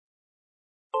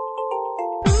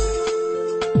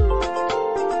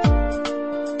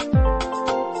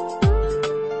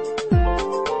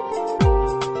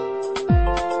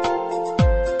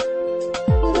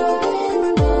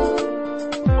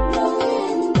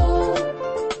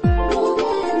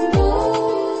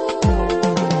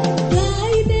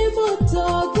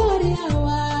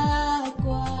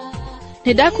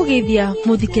Nĩndakũgeithia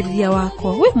mũthikĩrĩria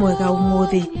wakwa, wĩ mwega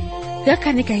umuthi.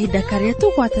 Gaka nĩ kahinda karĩa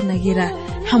tũgwatanagira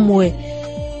hamwe,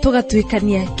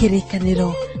 tugatuĩkania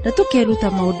kĩrĩkanĩro na tukeruta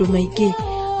maũndũ maingĩ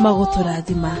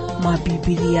magũtũrathima ma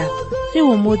Bibilia. Rĩu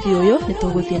ũmũthĩ ũyũ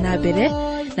nĩtũgũthiĩ na mbere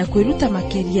na kwĩruta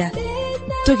makĩria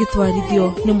tũgĩtwarithio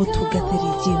nĩ mũtungatĩri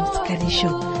James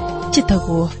Karisho.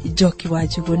 Njĩtagwo Njoki wa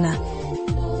Njuguna.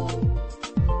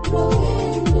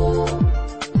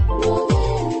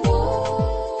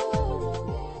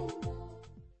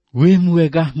 Wĩ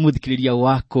mwega mũthikĩrĩria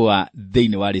wakwa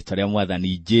thĩinĩ wa rĩĩtwa rĩa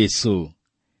Mwathani Jesũ.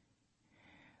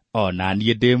 Ona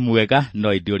niĩ ndĩ mwega,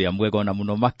 no ĩndĩ ũrĩa mwega ona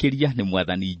mũno makĩria nĩ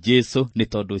Mwathani Jesũ, nĩ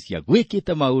tondũ cia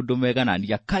gwĩkĩte maũndũ mega na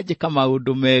niĩ akanjĩka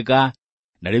maũndũ mega.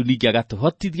 Na rĩu ningĩ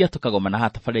agatũhotithia tũkagomana haha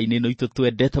tabarĩra-inĩ ĩno itũ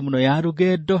twendete mũno ya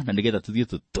rũgendo, na nĩgetha tũthiĩ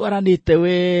tũtwaranĩte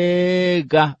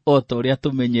wega o ta ũrĩa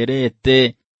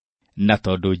tũmenyerete. Na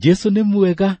tondũ Jesũ nĩ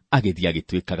mwega, agĩthiĩ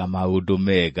agĩtwĩkaga maũndũ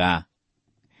mega.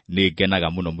 Nĩngenaga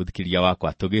mũno mũthikĩrĩria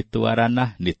wakwa tũgĩtwarana,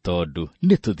 nĩ tondũ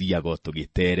nĩtũthiaga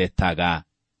tũgĩteretaga.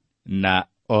 Na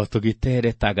o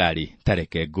tũgĩteretaga-rĩ,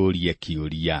 tareke ngũrie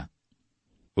kĩũria.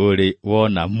 Ũrĩ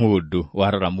wona mũndũ,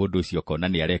 warora mũndũ ũcio ũkona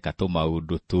nĩ areka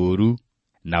tũmaũndũ tũũru,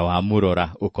 na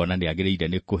wamũrora ũkona nĩ agĩrĩire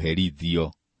nĩ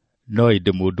kũherithio. No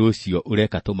ĩndĩ mũndũ ũcio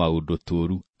ũreka tũmaũndũ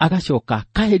tũũru agacoka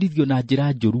akaherithio na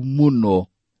njĩra njũru mũno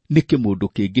nĩ kĩmũndũ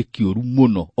kĩngĩ kĩũru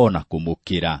mũno ona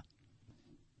kũmũkĩra.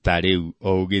 Ta rĩu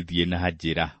o ũgĩthiĩ na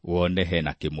njĩra wone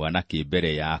hena kĩmwana kĩ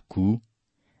mbere yaku,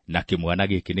 na kĩmwana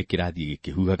gĩkĩ nĩ kĩrathiĩ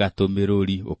gĩkĩhuhaga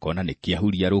tũmĩrũri, ũkona nĩ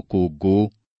kĩahuria rũkũngũ.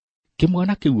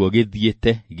 Kĩmwana kĩu o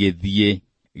gĩthiĩte gĩthiĩ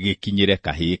gĩkinyĩre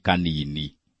kahĩĩ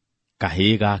kanini.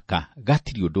 Kahĩĩ gaka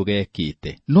gatirĩ ũndũ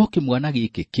gekĩte, no kĩmwana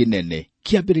gĩkĩ kĩnene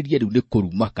kĩambĩrĩria rĩu nĩ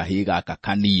kũruma kahĩĩ gaka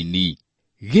kanini.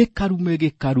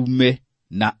 Gĩkarume,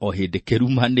 na o hĩndĩ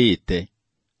kĩrumanĩte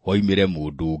hoimĩre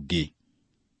mũndũ ũngĩ.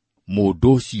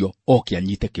 Mũndũ ũcio oke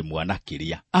anyite kĩmwana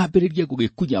kĩrĩa, ambĩrĩrie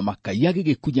gũgĩkunya makai,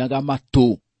 agĩgĩkunyaga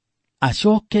matũ.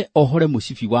 Acoke ohore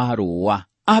mũcibi wa rũũa,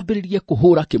 ambĩrĩrie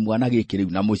kũhũra kĩmwana gĩkĩ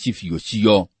rĩu na mũcibi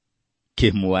ũcio.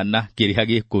 Kĩmwana kĩrĩa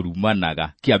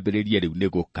gĩkũrumanaga kĩambĩrĩrie rĩu nĩ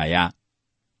gũkaya.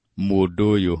 Mũndũ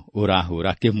ũyũ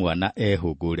ũrahũra kĩmwana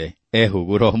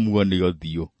ehũgũra muone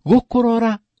ũthiũ,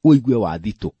 gũkũrora ũigue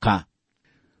wathitũka.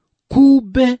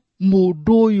 Kumbe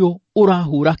mũndũ ũyũ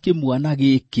ũrahũra kĩmwana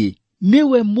gĩkĩ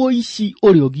niwe mũici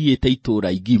ũrĩa ũgiĩte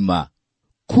itũũra igima.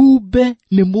 Kumbe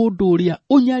nĩ mũndũ ũrĩa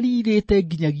ũnyarirĩte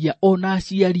nginyagia ona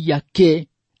aciari ake,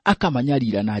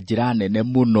 akamanyarira na njĩra nene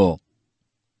mũno.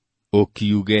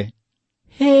 Ũkiuge,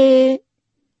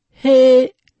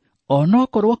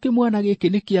 onokorwo kĩmwana gĩkĩ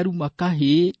nĩ kĩaruma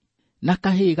kahĩĩ, na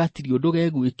kahĩĩ gatirĩ ũndũ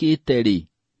gegwĩkĩte-rĩ,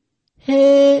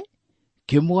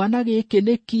 kĩmwana gĩkĩ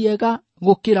nĩ kĩega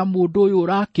gũkĩra mũndũ ũyũ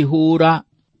ũrakĩhũra.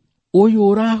 Ũyũ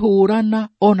ũrahũrana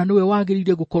ona nĩwe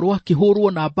wagĩrĩire gũkorwo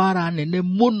akĩhũrwo na mbara nene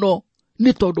mũno,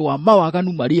 nĩ tondũ wa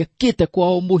mawaganu marĩa ekĩte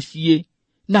kwao mũciĩ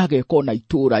na ageka ona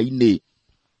itũũra-inĩ.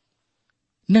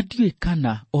 Na ndiũĩ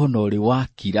kana ona ũrĩ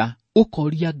wakira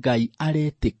ũkoria Ngai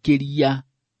aretĩkĩria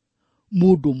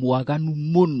mũndũ mwaganu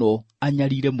mũno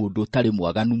anyarire mũndũ ũtarĩ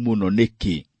mwaganu mũno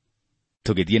nĩkĩ?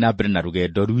 Tũgĩthiĩ na mbere na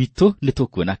rũgendo rwitũ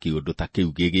nĩtũkuona kĩũndũ ta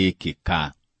kĩu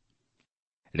gĩgĩkĩka.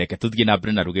 Reke tũthiĩ na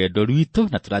mbere na rũgendo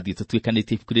rwitũ, na tũrathiĩ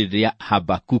tũtuĩkanĩtie ibuku rĩa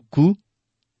Habakuku,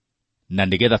 na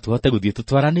nĩgetha tũhote gũthiĩ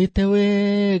tũtwaranĩte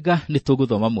wega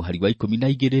nĩtũgũthoma mũhari wa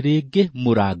 12 rĩngĩ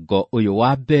mũrango ũyũ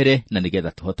wa mbere, na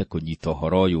nĩgetha tũhote kũnyita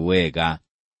ũhoro ũyũ wega.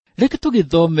 Reke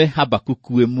tũgĩthome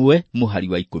Habakuku 1 mũhari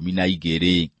wa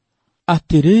 12.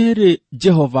 Atĩrĩrĩ,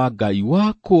 Jehova Ngai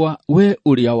wakwa, we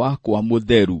ũrĩa wakwa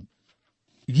mũtheru,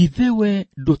 githĩ we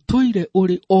ndũtũire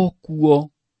ũrĩ o kuo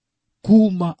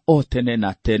kuma o tene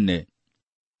na tene,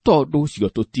 tondũ ũcio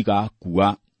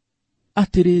tũtigakua.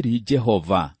 Atĩrĩrĩ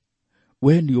Jehova,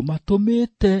 we nĩ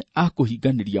ũmatũmĩte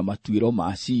akũhinganĩria matuĩro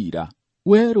ma ciira,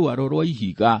 we rwaro rwa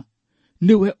ihiga,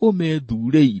 nĩwe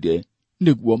ũmethurĩire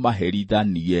nĩguo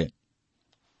maherithanie.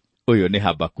 Ũyũ nĩ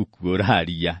Habakuku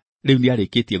ũraria. Rĩu nĩ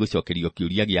arĩkĩtie gũcokerio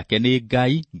kĩũria gĩake nĩ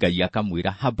Ngai. Ngai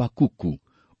akamwĩra, Habakuku,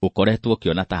 ũkoretwo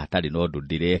ũkĩona ta hatarĩ na ũndũ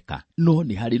ndĩreka, no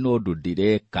nĩ harĩ na ũndũ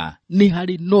ndĩreka, nĩ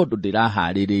harĩ na ũndũ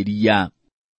ndĩraharĩrĩria.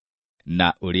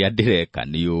 Na ũrĩa ndĩreka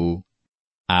nĩ ũũ: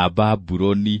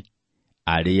 Ababuloni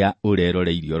arĩa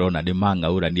ũreroreirie ũrona nĩ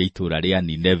mang'aũrania itũũra rĩa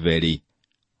Nineve-rĩ,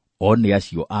 one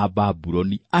acio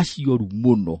Ababuloni acioru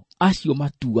mũno, acio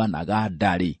matuanaga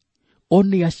ndarĩ,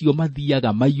 one acio mathiaga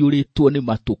maiyũrĩtwo nĩ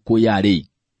matũkũya-rĩ,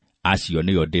 acio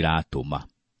nĩo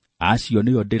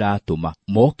ndĩratũma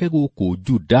moke gũkũ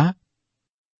Juda,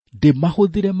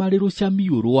 ndĩmahũthĩre marĩ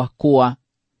rũcamiũ rwakwa,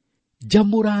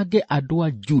 njamũrange andũ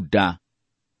a Juda,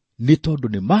 nĩ tondũ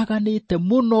nĩ maganĩte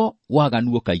mũno,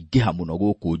 waganu ũkaingĩha mũno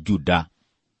gũkũ Juda.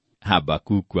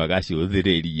 Habakuku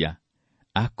agacũthĩrĩria,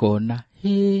 akona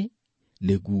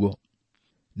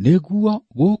nĩguo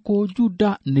gũkũ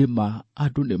Juda nĩma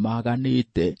andũ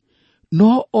nĩmaganĩte,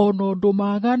 no ona ũndũ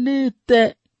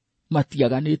maganĩte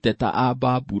matiaganĩte ta a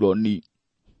Babuloni.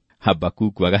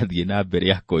 Habakuku agathiĩ na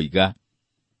mbere akoiga,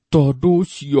 tondũ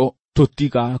ũcio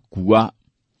tũtigakua.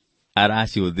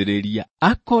 Aracũthĩrĩria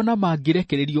akona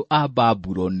mangĩrekererio a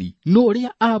Babuloni, no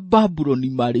ũrĩa a Babuloni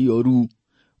marĩ oru,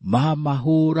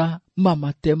 mamahũra,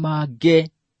 mamatemange,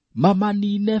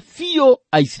 mamanine biũ,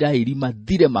 Aisiraeli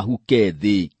mathire mahuke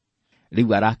thĩ.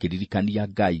 Rĩu arakĩririkania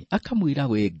Ngai, akamwĩra,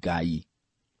 we Ngai,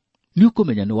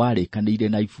 nĩũkũmenya nĩwarĩkanĩire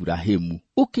na Iburahĩmu,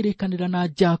 ũkĩrĩkanĩra na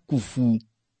Jakubu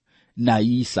na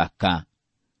Isaka,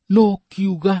 no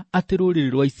kiuga atĩ rũrĩrĩ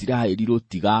rwa Isiraeli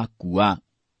rũtigakua.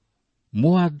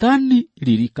 Mwathani,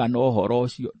 ririkana ũhoro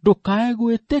ũcio, ndũkae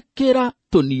gwĩtĩkĩra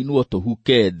tũninwo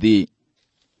tũhuke thĩ.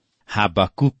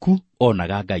 Habakuku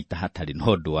onaga Ngai ta hatarĩ na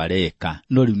ũndũ areka,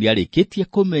 no rĩu nĩarĩkĩtie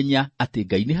kũmenya atĩ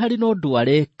Ngai nĩ harĩ na ũndũ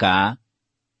areka,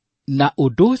 na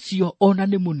ũndũ ũcio ona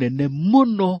nĩ mũnene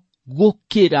mũno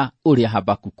gũkĩra ũrĩa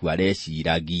Habakuku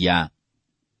areciragia.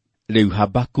 Rĩu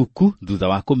Habakuku thutha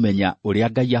wa kũmenya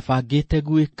ũrĩa Ngai abangĩte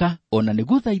gwĩka, ona nĩ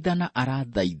gũthaithana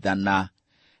arathaithana,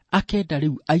 akenda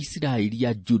rĩu Aisiraeli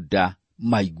a Juda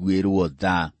maiguĩrwo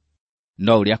tha.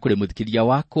 No ũrĩa kũrĩ mũthikĩria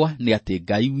wakwa nĩ atĩ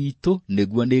Ngai witũ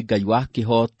nĩguo nĩ Ngai wa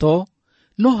kĩhoto,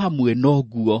 no hamwe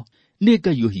noguo nĩ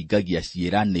Ngai ũhingagia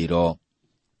ciĩranĩro.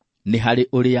 Nĩ harĩ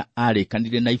ũrĩa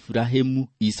arĩkanire na Iburahĩmu,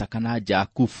 Isaka na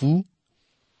Jakubu,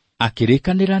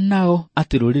 akĩrĩkanĩra nao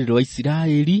atĩ rũrĩrĩ rwa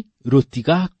Isiraeli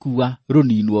rũtigakua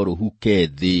rũninwo rũhuke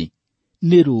thĩ,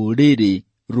 nĩ rũrĩrĩ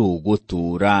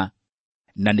rũgũtũũra.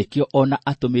 Na nĩkĩo ona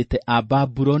atũmĩte a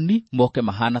Babuloni moke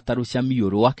mahana ta rũcamio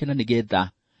rwake, na nĩgetha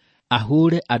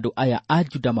ahũre andũ aya a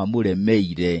Juda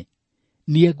mamũremeire,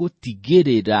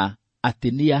 nĩegũtigĩrĩra atĩ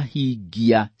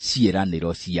nĩahingia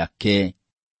ciĩranĩro ciake.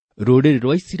 Rũrĩrĩ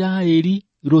rwa Isiraeli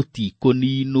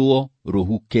rũtikũninwo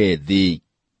rũhuke thĩ.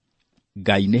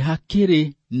 Ngai nĩ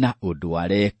hakĩrĩ na ũndũ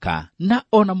areka, na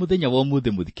ona mũthenya wa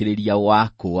ũmũthĩ mũthikĩrĩria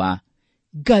wakwa,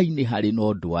 Ngai nĩ harĩ na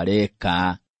ũndũ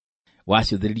areka.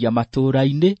 Wacũthĩrĩria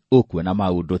matũũra-inĩ ũkuona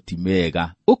maũndũ ti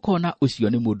mega, ũkona ũcio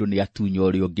nĩ mũndũ nĩ atunya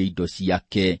ũrĩa ũngĩ indo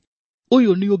ciake,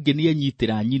 ũyũ nĩ ũngĩ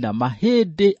nĩenyitĩra nyina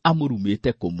mahĩndĩ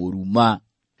amũrumĩte kũmũruma,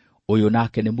 ũyũ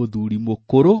nake nĩ mũthuri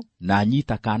mũkũrũ na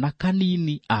anyita kana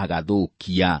kanini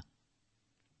agathũkia.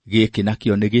 Gĩkĩ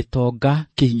nakĩo nĩ gĩtonga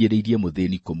kĩhinyĩrĩirie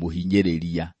mũthĩni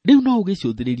kũmũhinyĩrĩria. Rĩu no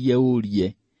ũgĩcũthĩrĩrie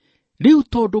ũrie, rĩu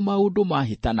tondũ maũndũ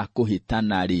mahĩtana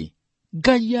kũhĩtana-rĩ,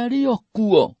 Ngai arĩ o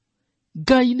kuo?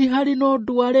 Ngai nĩ harĩ na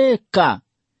ũndũ areka?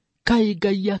 Kaĩ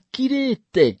Ngai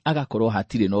akirĩte agakorwo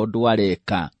hatirĩ na ũndũ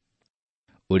areka?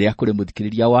 Ũrĩa kũrĩ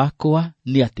mũthikĩrĩria wakwa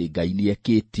nĩ atĩ Ngai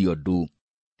nĩekĩte ũndũ.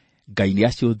 Ngai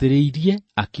nĩacũthĩrĩirie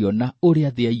akĩona ũrĩa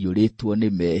thĩ yaiyũrĩtwo nĩ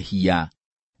mehia,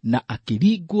 na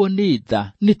akĩringwo nĩ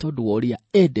tha nĩ tondũ wa ũrĩa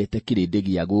endete kĩrĩndĩ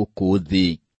gĩa gũkũ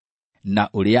thĩ. Na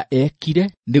ũrĩa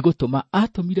ekire nĩ gũtũma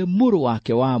atũmire mũrũ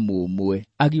wake wa mũmwe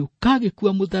agĩũka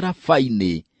agĩkua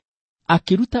mũtharaba-inĩ,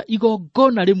 akĩruta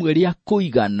igongona rĩmwe rĩa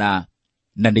kũigana,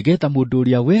 na nĩgetha mũndũ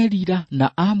ũrĩa werira na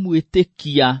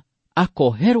amwĩtĩkia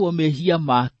akoherwo mehia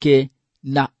make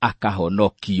na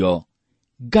akahonokio.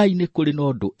 Ngai nĩ kũrĩ na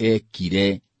ũndũ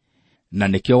ekire. Na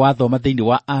nĩkĩo wathoma thĩinĩ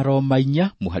wa Aroma 4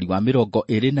 mũhari wa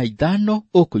 25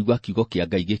 ũkũigua kiugo kĩa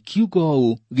Ngai gĩkiuga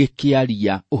ũũ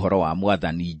gĩkĩaria ũhoro wa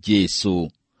Mwathani Jesũ.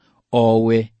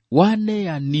 Owe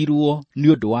waneanirwo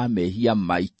nĩ ũndũ wa mehia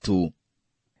maitũ,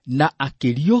 na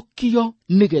akĩriũkio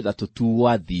nĩgetha tũtuo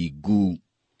athingu.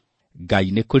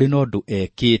 Ngai nĩ kũrĩ na ũndũ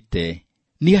ekĩte.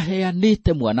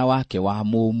 Nĩaheanĩte mwana wake wa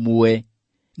mũmwe,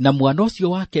 na mwana ũcio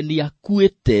wake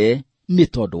nĩakuĩte nĩ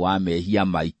tondũ wa mehia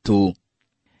maitũ.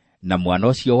 Na mwana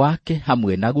ũcio wake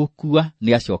hamwe na gũkua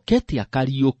nĩacokete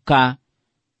akariũka,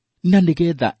 na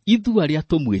nĩgetha ithuĩ arĩa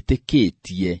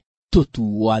tũmwĩtĩkĩtie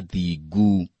tũtuo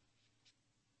athingu.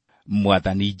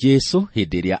 Mwathani Jesũ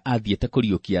hĩndĩ ĩrĩa athiĩte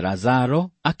kũriũkia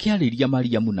Lazaro, akĩarĩria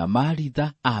Mariamu na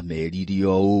Maritha, amerire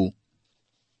ũũ: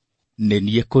 nĩ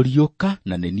niĩ kũriũka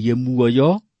na nĩ niĩ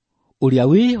muoyo, ũrĩa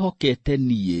wĩhokete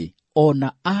niĩ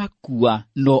ona akua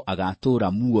no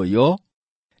agatũũra muoyo,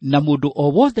 na mũndũ o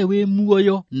wothe wĩ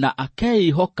muoyo na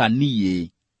akeĩhoka niĩ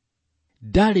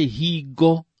ndarĩ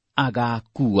hingo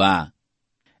agakua.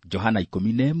 Johana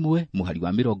 11 mũhari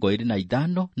wa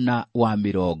 25 na wa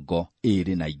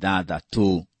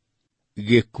 26.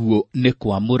 Gĩkuũ nĩ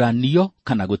kwamũranio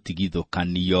kana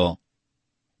gũtigithũkanio.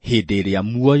 Hĩndĩ ĩrĩa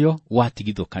muoyo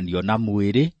watigithũkanio na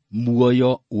mwĩrĩ,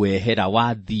 muoyo wehera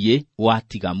wathiĩ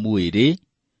watiga mwĩrĩ,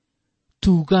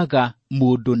 tugaga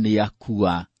mũndũ nĩ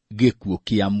akua gĩkuũ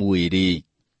kĩa mwĩrĩ.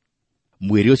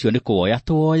 mwĩrĩ ũcio nĩ kũwoya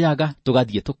tũwoyaga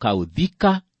tũgathiĩ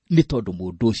tũkaũthika nĩ tondũ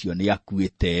mũndũ ũcio nĩ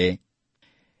akuĩte.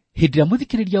 Hĩndĩ ĩrĩa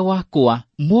mũthikĩrĩria wakwa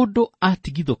mũndũ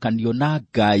atigithũkanio na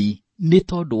Ngai nĩ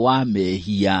tondũ wa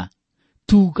mehia,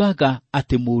 tugaga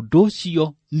atĩ mũndũ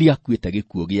ũcio nĩ akuĩte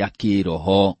gĩkuũ gĩa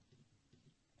kĩroho.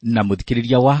 Na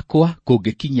mũthikĩrĩria wakwa,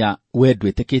 kũngĩkinya we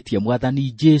ndwĩtĩkĩtie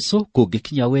Mwathani Jesũ,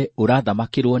 kũngĩkinya we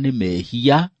ũrathamakĩrwo nĩ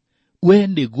mehia, we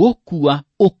nĩ gũkua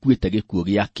ũkuĩte gĩkuũ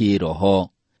gĩa kĩroho.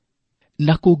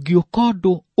 Na kũngĩũka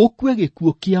ũndũ ũkue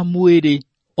gĩkuũ kĩa mwĩrĩ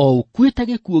o ũkuĩte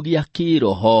gĩkuũ gĩa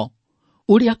kĩroho,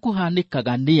 ũrĩa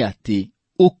kũhanĩkaga nĩ atĩ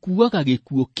ũkuaga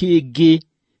gĩkuũ kĩngĩ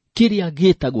kĩrĩa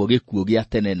gĩtagwo gĩkuũ gĩa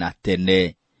tene na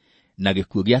tene. Na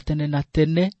gĩkuũ gĩa tene na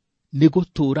tene nĩ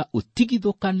gũtũũra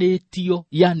ũtigithũkanĩtio,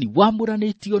 yani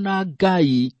wamũranĩtio na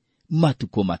Ngai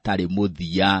matukũ matarĩ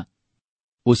mũthia.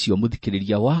 Ũcio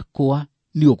mũthikĩrĩria wakwa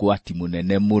nĩ ũgwati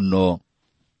mũnene mũno.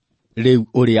 Rĩu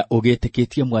ũrĩa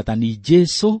ũgĩtĩkĩtie Mwathani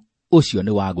Jesũ, ũcio nĩ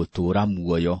wa gũtũũra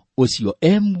muoyo, ũcio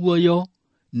muoyo,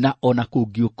 na ona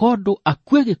kũngĩũka ũndũ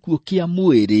akue gĩkuũ kĩa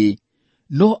mwĩrĩ,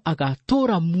 no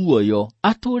agatũũra muoyo,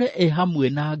 atũũre hamwe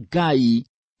na Ngai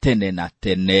tene na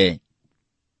tene.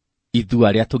 Ithuĩ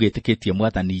arĩa tũgĩtĩkĩtie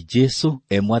Mwathani Jesũ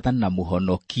Mwathani na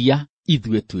Mũhonokia,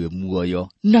 ithuĩ twĩ muoyo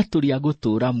na tũrĩ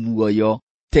gũtũũra muoyo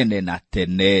tene na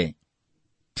tene.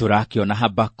 Tũrakĩona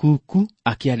Habakuku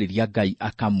akĩarĩria Ngai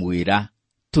akamwĩra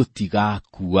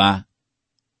tũtigakua.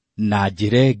 Na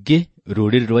njĩra ĩngĩ,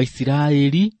 rũrĩrĩ rwa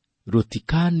Isiraeli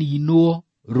rũtikaninwo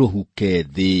rũhuke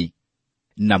thĩ.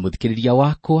 Na mũthikĩrĩria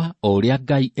wakwa, o ũrĩa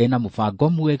Ngai ena mũbango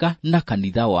mwega na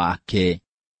kanitha wake,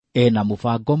 ena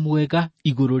mũbango mwega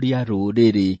igũrũ rĩa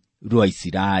rũrĩrĩ rwa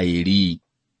Isiraeli.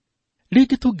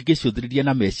 Rĩngĩ tũngĩgĩcũthĩrĩria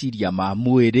na meciria ma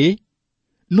mwĩrĩ,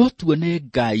 no tuone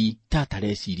Ngai ta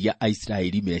atareciria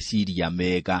Aisiraeli meciria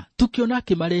mega, tũkĩona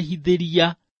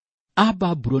akĩmarehithĩria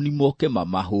Ababuloni moke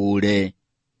mamahũre.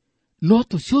 No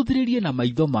tũcũthĩrĩrie na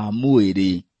maitho ma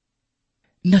mwĩrĩ,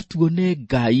 na tuone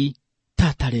Ngai ta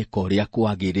atareka ũrĩa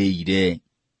kwagĩrĩire.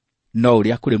 No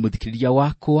ũrĩa kũrĩ mũthikĩrĩria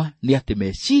wakwa nĩ atĩ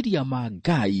meciria ma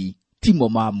Ngai timo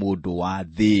ma mũndũ wa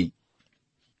thĩ.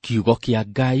 Kiugo kĩa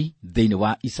Ngai thĩinĩ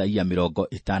wa Isaia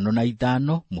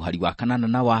 55 mũhari wa 8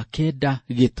 na wa 9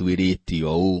 gĩtwĩrĩte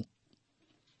ũũ: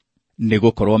 nĩ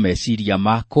gũkorwo meciria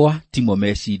makwa timo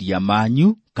meciria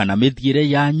manyu, kana mĩthiĩre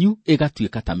yanyu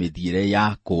ĩgatuĩka ta mĩthiĩre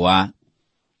yakwa.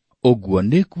 Ũguo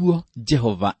nĩguo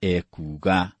Jehova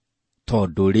ekuga.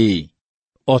 Tondũ rĩ,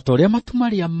 o ta ũrĩa matu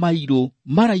marĩa mairũ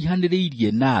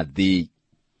maraihanĩrĩirie na thĩ,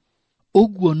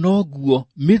 ũguo noguo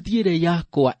mĩthiĩre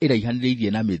yakwa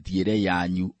ĩraihanĩrĩirie na mĩthiĩre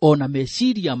yanyu, ona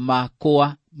meciria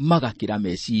makwa magakĩra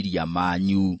meciria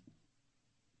manyu.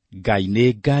 Ngai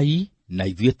nĩ Ngai, na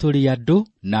ithuĩ tũrĩ andũ,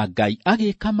 na Ngai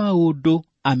agĩka maũndũ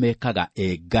amekaga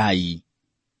Ngai.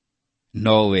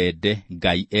 No wende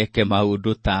Ngai eke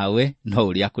maũndũ tawe, no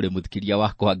ũrĩa kũrĩ mũthikĩria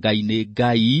wakwa, Ngai nĩ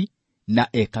Ngai na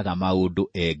ekaga maũndũ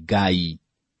Ngai.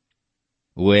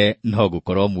 We no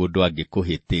gũkorwo mũndũ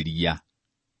angĩkũhĩtĩria,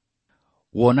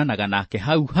 wonanaga nake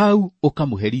hau hau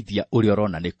ũkamũherithia ũrĩa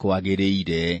ũrona nĩ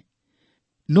kwagĩrĩire.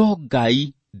 No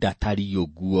Ngai ndatari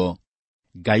ũguo.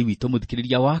 Ngai witũ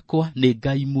mũthikĩrĩria wakwa nĩ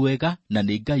Ngai mwega na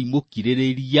nĩ Ngai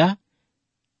mũkirĩrĩria,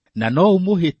 na no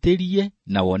ũmũhĩtĩrie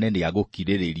na wone nĩ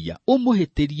agũkirĩrĩria,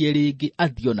 ũmũhĩtĩrie rĩngĩ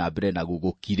athiĩ na mbere na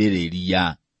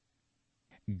gũgũkirĩrĩria.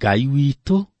 Ngai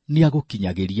witũ nĩ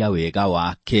agũkinyagĩria wega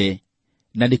wake,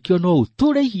 na nĩkĩo no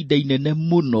ũtũre ihinda inene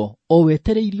mũno o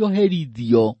wetereirio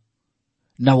herithio,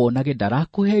 na wonage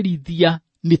ndarakũherithia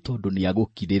nĩ tondũ nĩ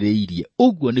agũkirĩrĩirie.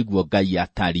 Ũguo nĩguo Ngai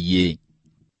atariĩ.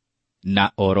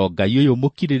 Na oro Ngai ũyũ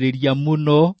mũkirĩrĩria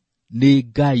mũno nĩ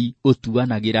Ngai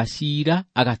ũtuanagĩra ciira,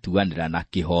 agatuanĩra na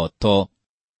kĩhoto.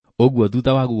 Ũguo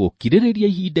thutha wa gũgũkirĩrĩria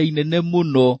ihinda inene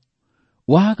mũno,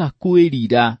 waga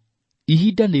kwĩrira,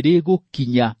 ihinda nĩ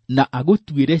rĩgũkinya na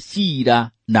agũtuĩre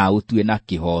ciira na ũtue na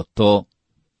kĩhoto.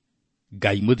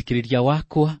 Ngai mũthikĩrĩria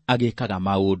wakwa agĩkaga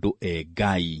maũndũ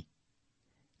Ngai.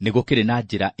 Nĩ gũkĩrĩ na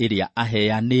njĩra ĩrĩa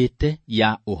aheanĩte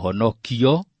ya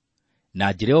ũhonokio,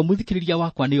 na njĩra ĩyo mũthikĩrĩria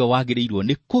wakwa nĩyo wagĩrĩirwo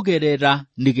nĩ kũgerera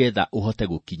nĩgetha ũhote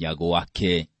gũkinya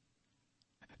gwake.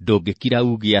 Ndũngĩkira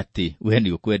uge atĩ we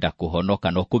nĩ ũkwenda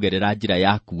kũhonoka no kũgerera njĩra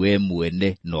yaku we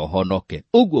mwene no honoke.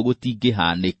 Ũguo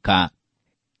gũtingĩhanĩka.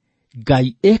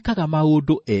 Ngai ekaga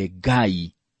maũndũ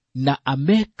Ngai, na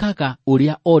amekaga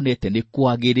ũrĩa onete nĩ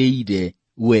kwagĩrĩire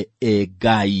we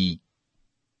Ngai.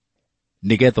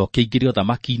 Nĩgetha ũkĩingĩre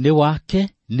ũthamaki-inĩ wake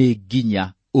nĩ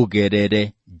nginya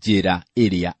ũgerere njĩra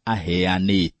ĩrĩa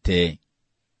aheanĩte.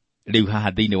 Rĩu haha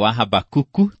thĩinĩ wa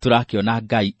Habakuku tũrakĩona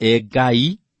Ngai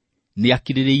Ngai nĩ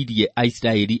akirĩrĩirie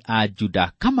Aisiraeli a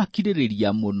Juda,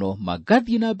 kamakirĩrĩria mũno,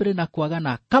 magathiĩ na mbere na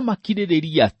kwagana,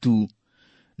 kamakirĩrĩria tu.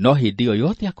 no hĩndĩ ĩyo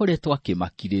yothe akoretwo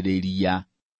akĩmakirĩrĩria,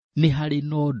 nĩ harĩ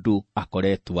na ũndũ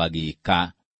akoretwo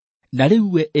agĩka. Na rĩu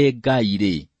we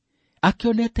Ngai-rĩ,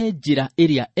 akĩonete njĩra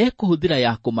ĩrĩa ekũhũthĩra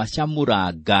ya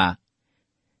kũmacamũranga,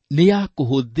 nĩ ya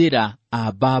kũhũthĩra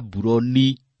Ababuloni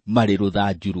marĩ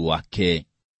rũthanju rwake.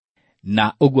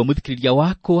 Na ũguo mũthikĩrĩria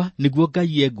wakwa nĩguo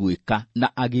Ngai egwĩka, na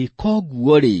agĩka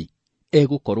ũguo-rĩ,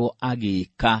 egũkorwo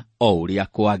agĩka o ũrĩa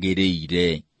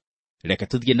kwagĩrĩire. Reke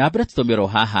tũthiĩ na mbere tũthome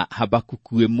haha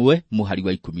Habakuku 1 mũhari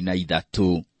wa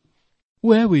 13.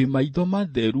 We wĩ maitho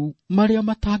matheru marĩa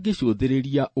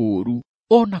matangĩcũthĩrĩria ũũru,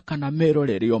 ona kana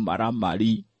merorere o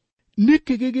maramari.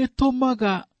 Nĩkĩ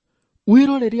gĩgĩtũmaga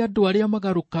wĩrorere andũ arĩa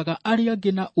magarũkaga arĩa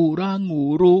angĩ na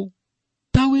ũrang'ũrũ,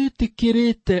 ta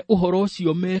wĩtĩkĩrĩte ũhoro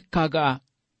ũcio mekaga,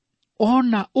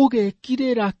 ona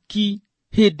ũgekirĩra ki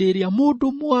hĩndĩ ĩrĩa mũndũ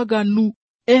mwaganu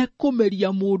ekũmeria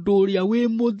mũndũ ũrĩa wĩ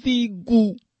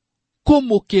mũthingu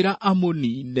kũmũkĩra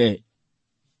amũnine.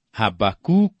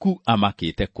 Habakuku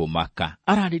amakĩte kũmaka,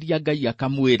 ararĩria Ngai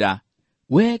akamwĩra,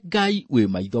 we Ngai wĩ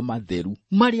maitho matheru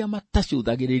marĩa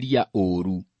matacũthagĩrĩria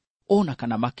ũũru, ona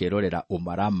kana makerorera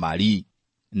ũmaramari.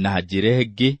 Na njĩra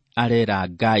ĩngĩ arera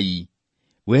Ngai,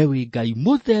 we wĩ Ngai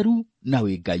mũtheru na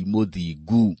wĩ Ngai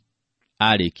mũthingu.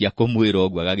 Arĩkia kũmwĩra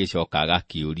ũguo agagĩcoka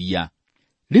agakĩũria,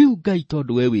 rĩu Ngai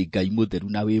tondũ we wĩ Ngai mũtheru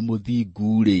na wĩ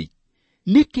mũthingu-rĩ,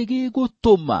 nĩkĩ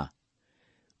gĩgũtũma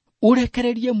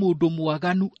ũrekererie mũndũ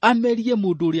mwaganu amerie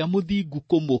mũndũ ũrĩa mũthingu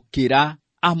kũmũkĩra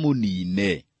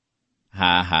amũnine?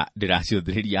 Haha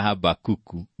ndĩracũthĩrĩria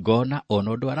Habakuku, ngona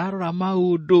ona ũndũ ararora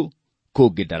maũndũ,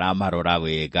 kũngĩ ndaramarora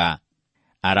wega.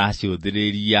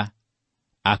 Aracũthĩrĩria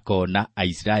akona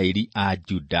Aisiraeli a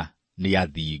Juda nĩ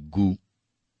athingu.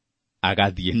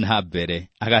 Agathiĩ na mbere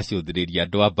agacũthĩrĩria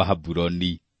andũ a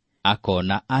Babuloni,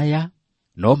 akona aya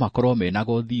no makorwo mena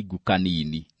gothingu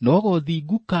kanini, no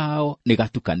gothingu kao nĩ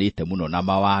gatukanĩte mũno na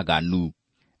mawaganu.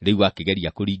 Rĩu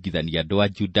akĩgeria kũringithania andũ a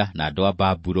Juda na andũ a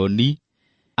Babuloni,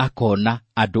 akona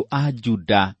andũ a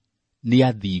Juda nĩ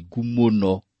athingu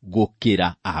mũno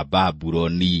gũkĩra a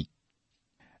Babuloni.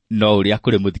 No ũrĩa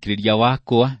kũrĩ mũthikĩrĩria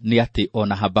wakwa nĩ atĩ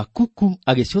ona Habakuku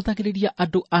agĩcũthagĩrĩria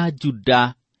andũ a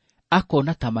Juda,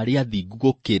 akona ta marĩ athingu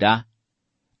gũkĩra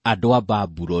andũ a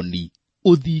Babuloni.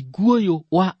 Ũthingu ũyũ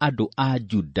wa andũ a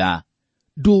Juda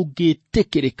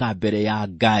ndũngĩtĩkĩrĩka mbere ya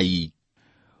Ngai.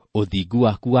 Ũthingu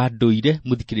waku wa ndũire,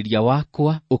 mũthikĩrĩria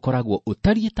wakwa, ũkoragwo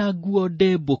ũtariĩ ta nguo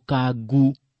ndembũkangu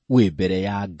wĩ mbere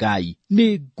ya Ngai. Nĩ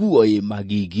nguo ĩ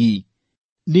magigi,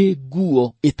 nĩ nguo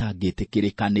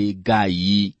ĩtangĩtĩkĩrĩka nĩ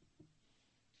Ngai.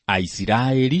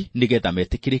 Aisiraeli nĩgetha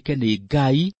metĩkĩrĩke nĩ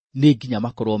Ngai, nĩ nginya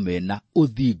makorwo mena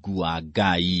ũthingu wa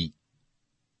Ngai.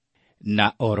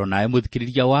 Na oro nawe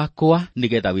mũthikĩrĩria wakwa,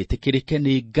 nĩgetha wĩtĩkĩrĩke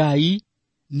nĩ Ngai,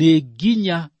 nĩ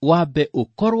nginya wambe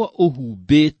ũkorwo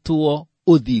ũhumbĩtwo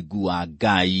ũthingu wa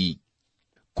Ngai.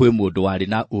 Kwĩ mũndũ warĩ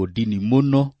na ũndini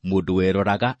mũno, mũndũ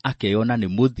weroraga akeyona nĩ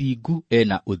mũthingu,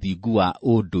 ena ũthingu wa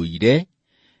ũndũire,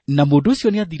 na mũndũ ũcio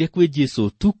nĩ athire kwĩ Jesũ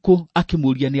tukũ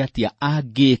akĩmũria nĩ atĩa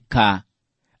angĩka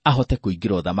ahote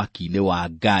kũingĩra ũthamaki-inĩ wa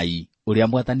Ngai. Ũrĩa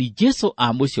Mwathani Jesũ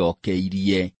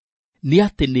amũcokeirie nĩ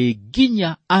atĩ nĩ nginya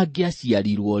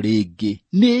angĩaciarirwo rĩngĩ,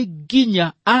 nĩ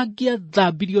nginya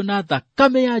angĩathambirio na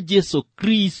thakame ya Jesũ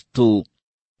Kristo,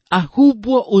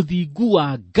 ahumbwo ũthingu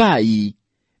wa Ngai,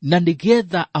 na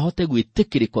nĩgetha ahote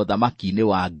gwĩtĩkĩrĩka ũthamaki-inĩ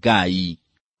wa Ngai.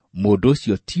 Mũndũ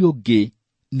ũcio ti ũngĩ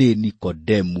nĩ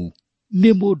Nikodemu, nĩ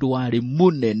mũndũ warĩ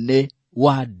mũnene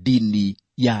wa ndini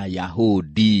ya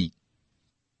Yahudi.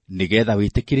 Nĩgetha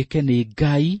wĩtĩkĩrĩke nĩ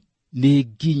Ngai, nĩ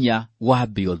nginya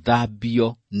wambe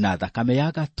ũthambio na thakame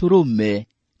ya gatũrũme,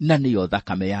 na nĩyo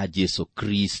thakame ya Jesũ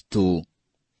Kristo.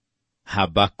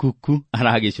 Habakuku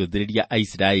aragĩcũthĩrĩria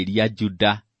Aisiraeli a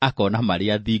Juda, akona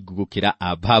marĩ athingu gũkĩra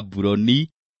a Babuloni,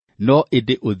 no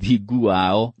ĩndĩ ũthingu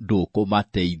wao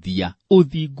ndũkũmateithia,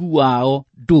 ũthingu wao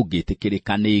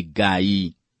ndũngĩtĩkĩrĩka nĩ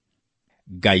Ngai.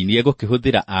 Ngai nĩ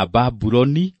egũkĩhũthĩra a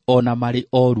Babuloni ona marĩ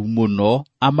oru mũno,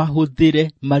 amahũthĩre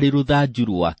marĩ rũthanju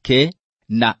rwake,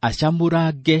 na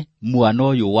acamũrange mwana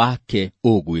ũyũ wake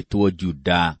ũgwĩtwo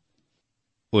Juda.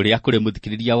 Ũrĩa kũrĩ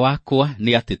mũthikĩrĩria wakwa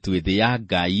nĩ atĩ twĩ thĩ ya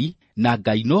Ngai, na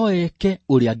Ngai no eke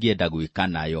ũrĩa angĩenda gwĩka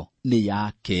nayo, nĩ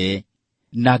yake.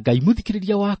 Na Ngai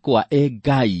mũthikĩrĩria wakwa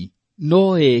Ngai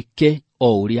no eke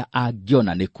o ũrĩa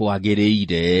angĩona nĩ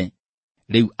kwagĩrĩire.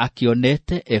 Rĩu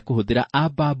akĩonete ekũhũthĩra a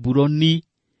Babuloni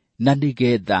na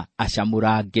nĩgetha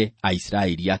acamũrange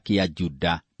Aisiraeli ake a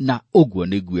Juda, na ũguo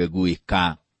nĩguo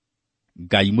egwĩka.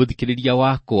 Ngai mũthikĩrĩria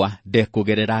wakwa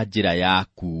ndekũgerera njĩra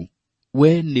yaku,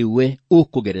 we nĩwe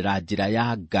ũkũgerera njĩra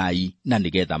ya Ngai, na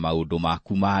nĩgetha maũndũ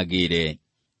maku magĩre.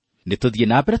 Nĩtũthiĩ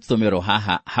na mbere tũthome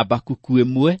haha Habakuku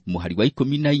 1 mũhari wa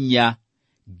 14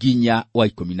 nginya wa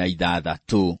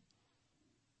 16.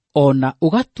 Ona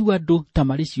ũgatua andũ ta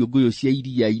marĩ ciũngũyũ cia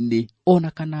iria-inĩ,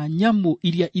 ona kana nyamũ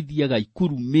iria ithiaga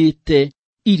ikurumĩte,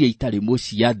 iria itarĩ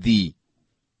mũciathi.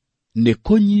 Nĩ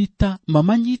kũnyita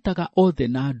mamanyitaga othe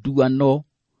na nduano,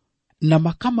 na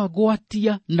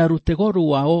makamagwatia na rũtego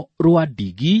rwao rwa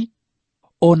ndigi,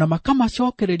 ona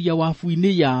makamacokereria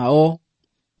wabu-inĩ yao,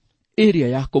 ĩrĩa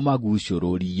ya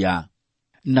kũmagucũrũria.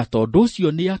 Na tondũ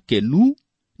ũcio nĩ akenu,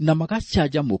 na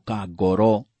magacanjamũka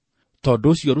ngoro, tondũ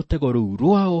ũcio rũtego rũu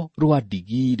rwao rwa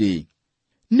ndigi-rĩ,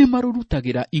 nĩ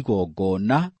marũrutagĩra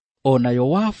igongona, onayo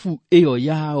wabu ĩyo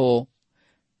yao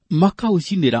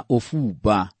makaũcinĩra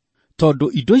ũbumba, tondũ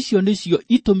indo icio nĩcio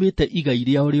itũmĩte igai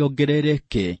rĩao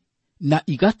rĩongerereke, na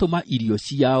igatũma irio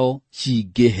ciao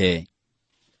cingĩhe.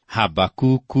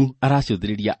 Habakuku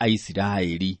aracũthĩrĩria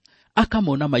Aisiraeli,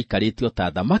 akamona maikarĩte o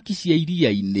ta thamaki cia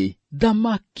iria-inĩ,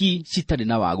 thamaki citarĩ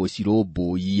na wa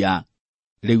gũcirũmbũiya.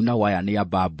 Rĩu na waya nĩ a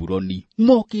Babuloni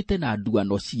mokĩte na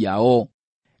nduano ciao,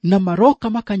 na maroka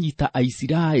makanyita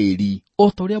Aisiraeli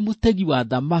o ta ũrĩa mũtegi wa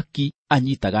thamaki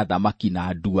anyitaga thamaki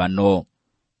na nduano.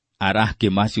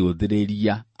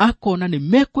 Arakĩmacũthĩrĩria, akona nĩ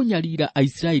mekũnyarira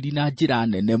Aisiraeli na njĩra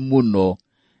nene mũno,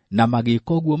 na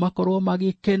magĩka ũguo makorwo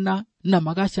magĩkena na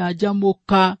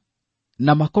magacanjamũka,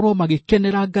 na makorwo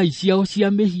magĩkenera ngai ciao cia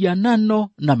mĩhianano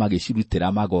na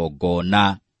magĩcirutĩra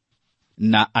magongona.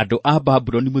 Na andũ a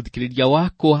Babuloni, mũthikĩrĩria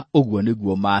wakwa, ũguo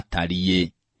nĩguo matariĩ.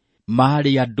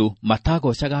 Maarĩ andũ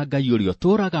matagocaga Ngai ũrĩa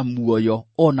ũtũũraga muoyo,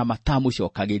 ona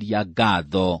matamũcokagĩria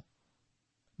ngatho.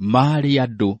 Maarĩ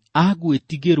andũ a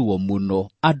gwĩtigĩrwo mũno,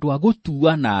 andũ a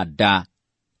gũtuana nda,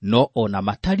 no ona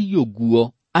matari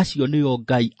ũguo, acio nĩo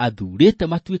Ngai athuurĩte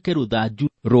matuĩke rũthanju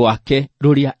rwake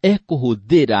rũrĩa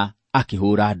ekũhũthĩra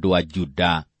akĩhũũra andũ a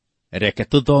Juda. Reke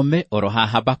tũthome oro haha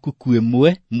Habakuku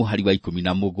 1 mũhari wa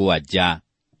 17.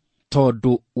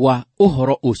 Tondũ wa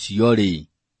ũhoro ũcio-rĩ,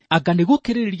 anga nĩ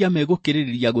gũkĩrĩrĩria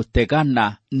megũkĩrĩrĩria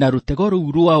gũtegana na rũtego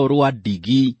rũu rwao rwa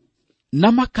ndigi,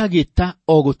 na makagĩta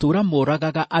o gũtũũra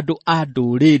moragaga andũ a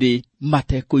ndũrĩrĩ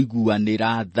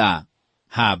matekũiguanĩra tha.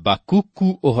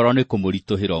 Habakuku ũhoro nĩ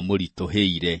kũmũritũhĩra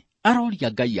mũritũhĩire,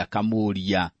 aroria Ngai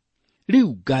akamũũria,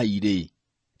 rĩu Ngai-rĩ,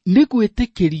 nĩ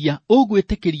gwĩtĩkĩria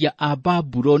ũgwĩtĩkĩria a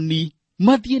Babuloni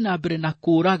mathiĩ na mbere na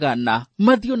kũũragana,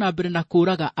 mathiĩ na mbere na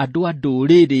kũũraga andũ a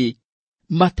ndũrĩrĩ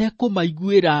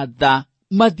matekũmaiguĩra tha,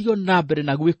 mathiĩ na mbere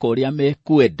na gwĩka ũrĩa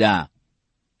mekwenda?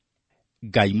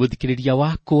 Ngai mũthikĩrĩria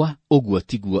wakwa, ũguo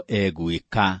tiguo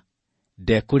egwĩka.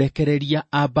 Ndekũrekereria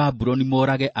a Babuloni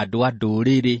morage andũ a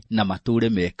ndũrĩrĩ na matũũre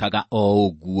mekaga o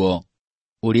ũguo.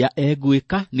 Ũrĩa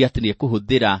egwĩka nĩ atĩ nĩ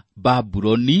ekũhũthĩra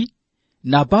Babuloni,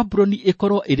 na Babuloni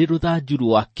ĩkorwo ĩrĩ rũthanju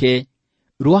rwake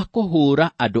rwa kũhũũra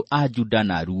andũ a Juda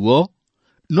naruo.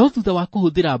 No thutha wa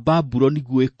kũhũthĩra Babuloni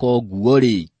gwĩka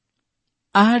ũguo-rĩ,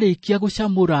 arĩkia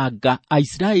gũcamũranga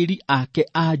Aisiraeli ake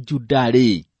a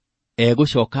Juda-rĩ,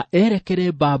 egũcoka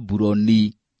erekere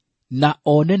Babuloni, na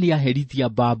one nĩ aherithia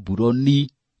Babuloni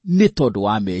nĩ tondũ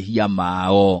wa mehia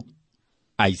mao.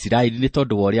 Aisiraeli nĩ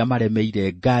tondũ wa ũrĩa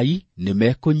maremeire Ngai, nĩ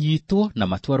mekũnyitwo na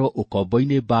matwarwo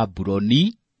ũkombo-inĩ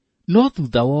Babuloni. No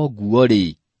thutha wa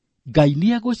ũguo-rĩ, Ngai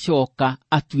nĩ egũcoka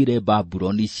atuĩre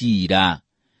Babuloni ciira.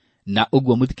 Na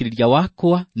ũguo mũthikĩrĩria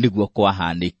wakwa, nĩguo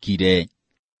kwahanĩkire.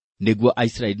 Nĩguo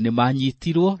Aisiraeli nĩ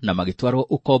manyitirwo na magĩtwarwo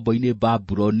ũkombo-inĩ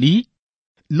Babuloni.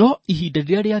 No ihinda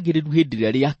rĩrĩa rĩagĩrĩru hĩndĩ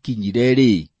ĩrĩa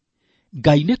rĩakinyire-rĩ,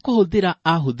 Ngai nĩ kũhũthĩra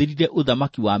ahũthĩrire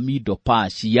ũthamaki wa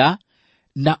Mido-Pasia,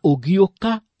 na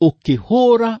ũgĩũka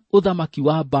ũkĩhũũra ũthamaki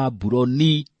wa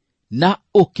Babuloni na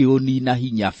ũkĩũnina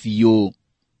hinya biũ.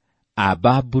 A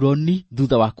Babuloni,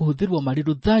 thutha wa kũhũthĩrwo marĩ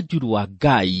rũthanju rwa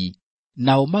Ngai,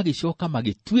 nao magĩcoka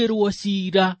magĩtuĩrwo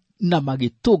ciira na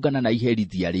magĩtũngana na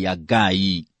iherithia rĩa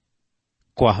Ngai.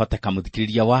 Kwahoteka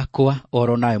mũthikĩrĩria wakwa,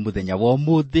 oro nawe mũthenya wa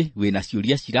ũmũthĩ wĩna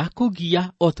ciũria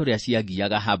cirakũgia o ta ũrĩa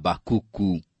ciagiaga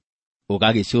Habakuku.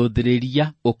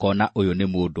 Ũgagĩcũthĩrĩria ũkona ũyũ nĩ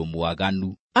mũndũ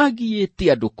mwaganu, agiĩte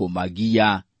andũ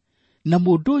kũmagia, na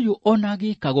mũndũ ũyũ ona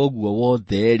agĩkaga ũguo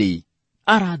wothe-rĩ,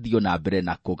 arathiĩ na mbere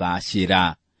na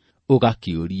kũgacĩra.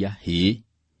 Ũgakĩũria,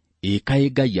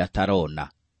 kaĩ Ngai atarona?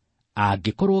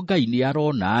 Angĩkorwo Ngai nĩ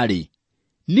arona-rĩ,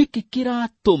 nĩkĩ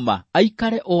kĩratũma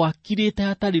aikare o akirĩte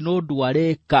hatarĩ na ũndũ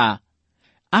areka,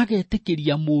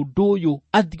 agetĩkĩria mũndũ ũyũ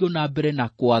athiĩ na mbere na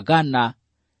kwagana,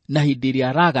 na hĩndĩ ĩrĩa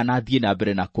aragana athiĩ na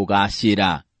mbere na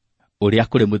kũgacĩra? Ũrĩa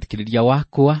kũrĩ mũthikĩrĩria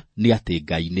wakwa nĩ atĩ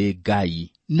Ngai nĩ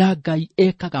Ngai, na Ngai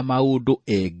ekaga maũndũ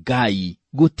Ngai.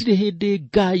 Gũtirĩ hĩndĩ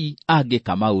Ngai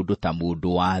angĩka maũndũ ta mũndũ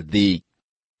wa thĩ.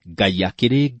 Ngai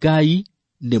akĩrĩ Ngai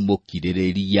nĩ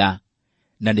mũkirĩrĩria,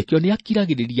 na nĩkĩo nĩ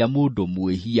akiragĩrĩria mũndũ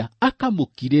mwĩhia,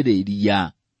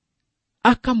 akamũkirĩrĩria,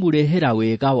 akamũrehera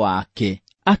wega wake,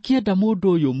 akienda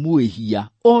mundu uyu mwihia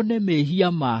one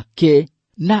mehia make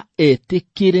na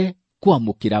etikire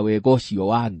kwamukira wega ucio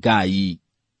wa Ngai.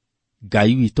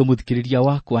 Ngai witũ muthikiriria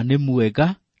wakwa nĩ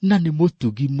mwega na nĩ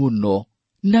mutugi muno,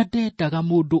 na ndendaga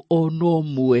mundu ona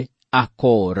ũmwe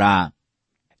akora.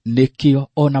 Nikio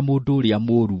ona mundu uria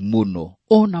mũru muno,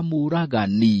 ona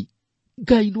mũragani,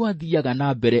 Ngai no athiaga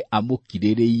na mbere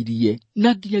amukirĩrĩirie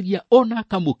na nginyagia ona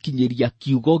akamukinyeria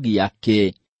kiugo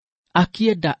giake,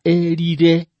 akienda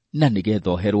erire na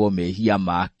nigetha oherwo mehia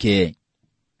make.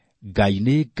 Ngai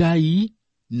nĩ Ngai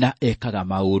na ekaga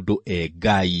maundu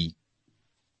Ngai.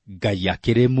 Ngai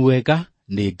akĩrĩ mwega,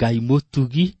 nĩ Ngai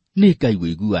mutugi, nĩ Ngai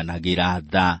wĩiguanagĩra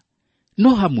tha.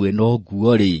 No hamwe no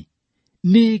guo-rĩ,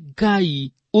 nĩ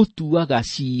Ngai ũtuaga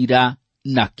ciira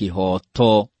na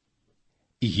kĩhoto.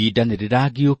 Ihinda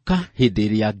nĩrĩragĩũka hĩndĩ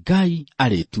ĩrĩa Ngai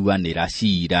arĩtuanĩra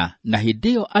ciira, na hĩndĩ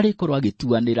ĩyo arĩkorwo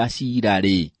agĩtuanĩra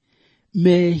ciira-rĩ,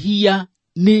 mehia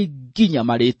nĩ nginya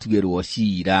marĩtuĩrwo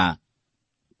ciira.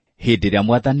 Hĩndĩ ĩrĩa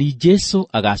Mwathani Jesũ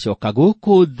agacoka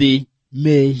gũkũ thĩ,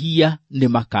 mehia nĩ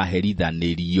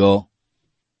makaherithanĩrio.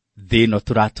 Thĩ ĩno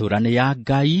tũratũũra nĩ ya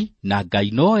Ngai, na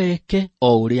Ngai no eke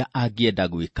o ũrĩa angĩenda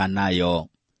gwĩka nayo.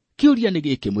 Kĩũria nĩ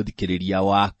gĩkĩ mũthikĩrĩria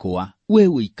wakwa, we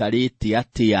ũikarĩte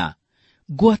atĩa?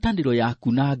 Ngwatanĩro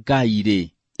yaku na Ngai-rĩ,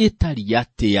 ĩtariĩ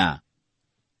atĩa?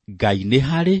 Ngai nĩ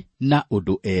harĩ na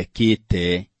ũndũ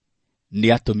ekĩte.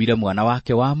 Nĩ atũmire mwana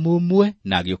wake wa mũmwe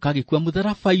na agĩũka agĩkua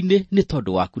mũtharaba-inĩ nĩ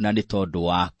tondũ waku na nĩ tondũ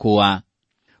wakwa.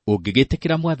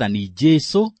 Ũngĩgĩtĩkĩra Mwathani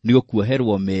Jesũ nĩ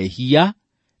ũkuoherwo mehia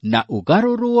na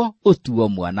ũgarũrwo ũtuo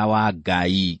mwana wa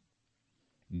Ngai.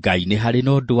 Ngai nĩ harĩ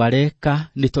na ũndũ areka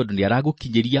nĩ tondũ nĩ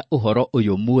aragũkinyĩria ũhoro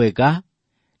ũyũ mwega,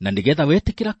 na nĩgetha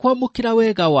wetĩkĩra kwamũkĩra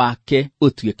wega wake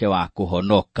ũtuĩke wa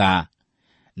kũhonoka.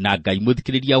 Na Ngai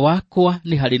mũthikĩrĩria wakwa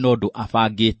nĩ harĩ na ũndũ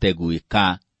abangĩte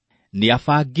gwĩka. Nĩ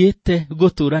abangĩte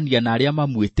gũtũũrania na arĩa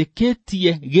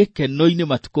mamwĩtĩkĩtie gĩkeno-inĩ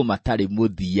matukũ matarĩ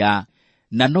mũthia,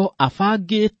 na no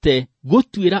abangĩte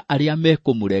gũtuĩra arĩa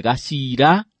mekũmũrega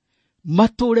ciira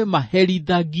matũũre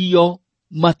maherithagio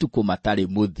matukũ matarĩ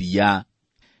mũthia.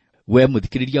 We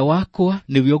mũthikĩrĩria wakwa,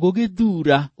 nĩwe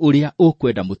ũgũgĩthuura ũrĩa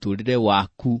ũkwenda mũtũũrĩre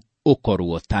waku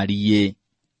ũkorwo tariĩ.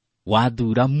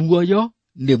 Wathuura muoyo,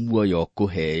 nĩ muoyo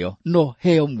ũkũheo, no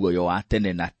heo muoyo wa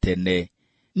tene na tene.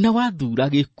 Na wathuura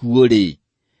gĩkuũ-rĩ,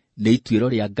 nĩ ituĩro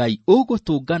rĩa Ngai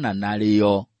ũgũtũngana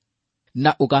narĩo,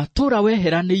 na ũgatũũra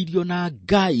weheranĩirio na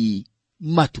Ngai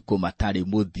matukũ matarĩ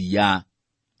mũthia.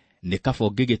 Nĩ kaba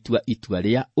ũngĩgĩtua itua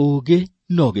rĩa ũũgĩ,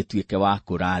 no gĩtuĩke wa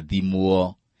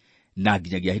kũrathimwo. Na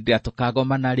nginyagia hĩndĩ ĩrĩa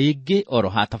tũkagomana rĩngĩ oro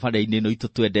ha tabarĩra-inĩ ĩno itũ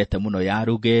twendete mũno ya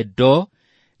rũgendo,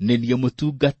 nĩ niĩ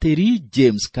mũtungatĩri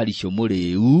James Karicho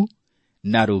Mũrĩu,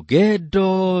 na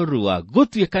rũgendo rwa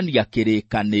gũtuĩkania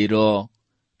kĩrĩkanĩro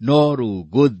no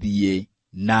rũgũthiĩ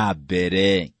na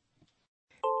mbere.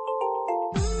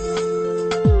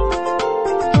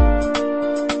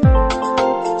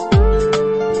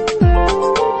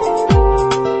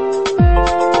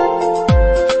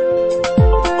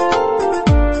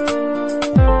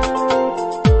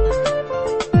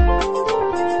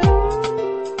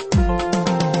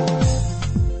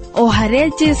 O harĩa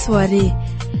Jesũ arĩ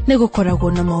nĩ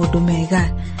gũkoragwo na maũndũ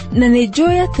mega, na nĩ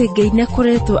njũĩ atĩ Ngai nĩ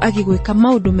akoretwo agĩgwĩka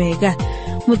maũndũ mega.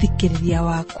 Mũthikĩrĩria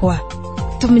wakwa,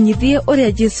 tũmenyithie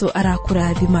ũrĩa Jesũ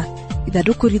arakũrathima.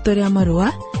 Ithandũkũ ritũ rĩa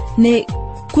marũa nĩ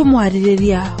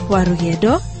kwĩmwarĩrĩria wa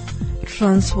rũgendo,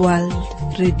 Transworld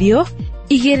Radio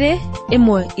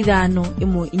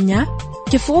 21514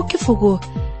 kibugu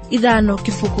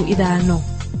 555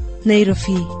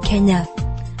 Nairobi, Kenya.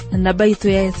 Na namba itũ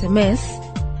ya SMS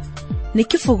nĩ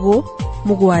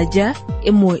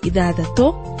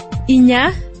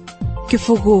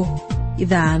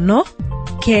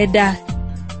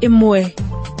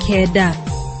 716-519-9.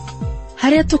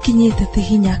 Harĩa tũkinyĩte ti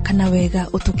hinya kana wega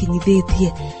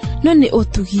ũtũkinyithĩtie, no nĩ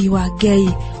ũtugi wa Ngai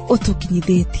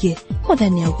ũtũkinyithĩtie.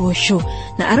 Mwathani agocwo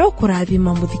na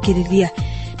arokũrathima mũthikĩrĩria,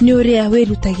 nĩ ũrĩa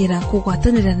wĩrutagĩra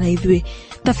kũgwatanĩra na ithuĩ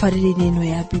tabarĩra-inĩ ĩno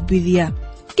ya Bibilia.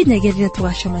 Nginyagia rĩrĩa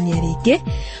tũgacemania rĩngĩ,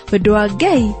 wendo wa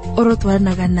Ngai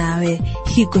ũrotwaranaga nawe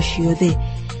hingo ciothe.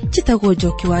 Njĩtagwo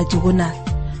Njoki wa Njuguna,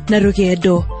 na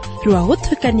rũgendo rwa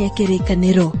gũtuĩkania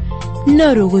kĩrĩkanĩro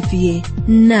no rũgũthiĩ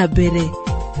na mbere.